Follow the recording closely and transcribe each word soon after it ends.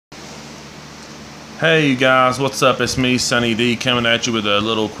Hey you guys, what's up? It's me, Sunny D, coming at you with a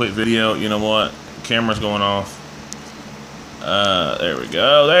little quick video. You know what? Camera's going off. There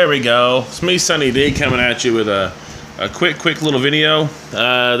we go. It's me, Sunny D, coming at you with a quick little video.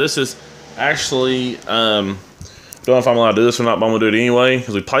 This is actually, don't know if I'm allowed to do this or not, but I'm gonna do it anyway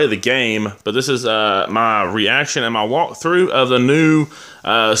because we play the game. But this is my reaction and my walkthrough of the new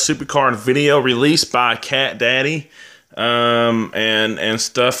supercard video released by Cat Daddy. And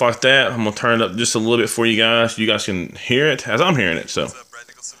stuff like that. I'm gonna turn it up just a little bit for you guys. You guys can hear it as I'm hearing it. So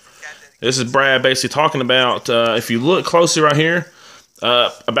this is Brad basically talking about, if you look closely right here,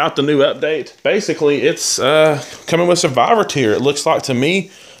 about the new update. Basically, it's coming with Survivor tier, it looks like to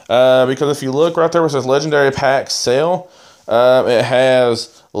me, because if you look right there where it says Legendary Pack Sale, it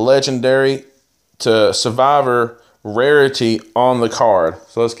has Legendary to Survivor rarity on the card.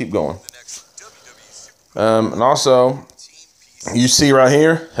 So let's keep going. And also, you see right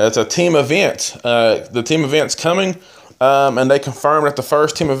here, it's a team event. The team event's coming, and they confirmed that the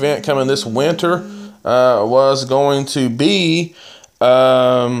first team event coming this winter was going to be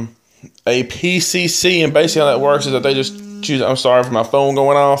a PCC. And basically how that works is that they just choose, I'm sorry for my phone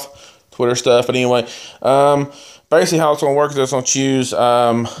going off, Twitter stuff, but anyway, basically how it's going to work is it's going to choose,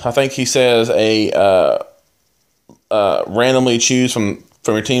 I think he says randomly choose from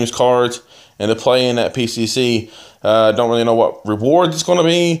your team's cards, and to play in that PCC, don't really know what rewards it's going to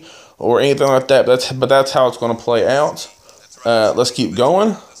be or anything like that. But that's how it's going to play out. Let's keep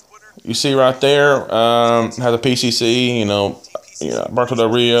going. You see right there, has a PCC. You know, Berto Del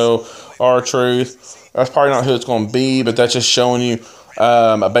Rio, R-Truth. That's probably not who it's going to be, but that's just showing you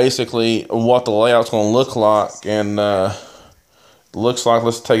basically what the layout's going to look like. And looks like,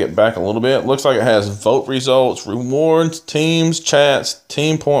 let's take it back a little bit. Looks like it has vote results, rewards, teams, chats,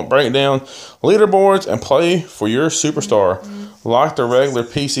 team point breakdown, leaderboards, and play for your superstar, like the regular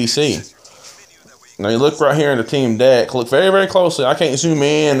PCC. Now you look right here in the team deck. Look very closely. I can't zoom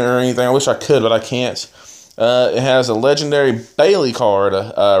in or anything. I wish I could, but I can't. It has a legendary Bailey card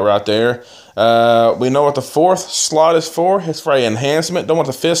right there. We know what the fourth slot is for. It's for an enhancement. Don't know what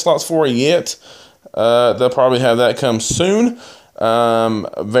the fifth slot's for yet. They'll probably have that come soon.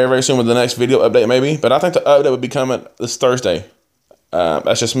 Very soon with the next video update maybe, but I think the update would be coming this Thursday.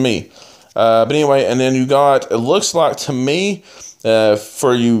 That's just me. But anyway, and then you got, it looks like to me,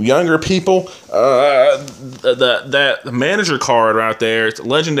 for you younger people, that manager card right there, it's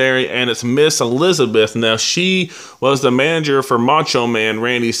legendary, and it's Miss Elizabeth. Now she was the manager for Macho Man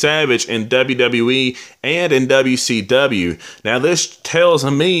Randy Savage in WWE and in WCW. Now this tells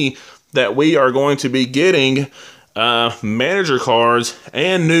me that we are going to be getting manager cards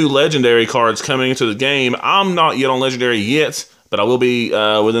and new legendary cards coming into the game. I'm not yet on legendary yet, but I will be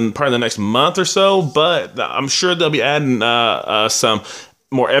within probably the next month or so. But I'm sure they'll be adding some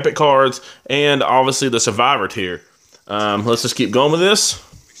more epic cards and obviously the Survivor tier. Let's just keep going with this.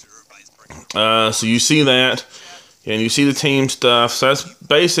 So you see that, and you see the team stuff. So that's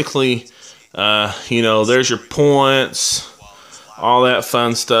basically, there's your points, all that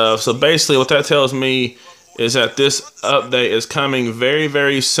fun stuff. So basically what that tells me is that this update is coming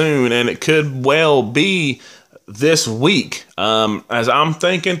very soon, and it could well be this week. As I'm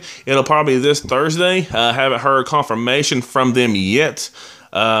thinking, it'll probably be this Thursday. I haven't heard confirmation from them yet,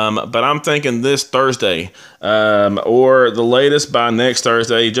 but I'm thinking this Thursday, or the latest by next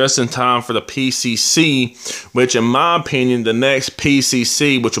Thursday, just in time for the PCC, which in my opinion, the next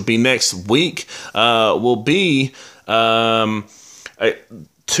PCC, which will be next week, will be 2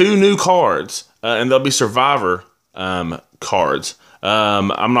 new cards. And they'll be Survivor cards.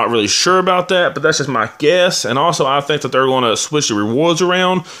 I'm not really sure about that, but that's just my guess. And also, I think that they're going to switch the rewards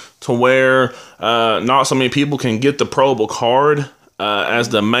around to where not so many people can get the Probable card as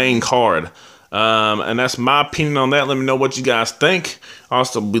the main card. And that's my opinion on that. Let me know what you guys think.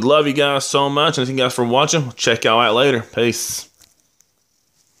 Also, we love you guys so much. And thank you guys for watching. Check y'all out later. Peace.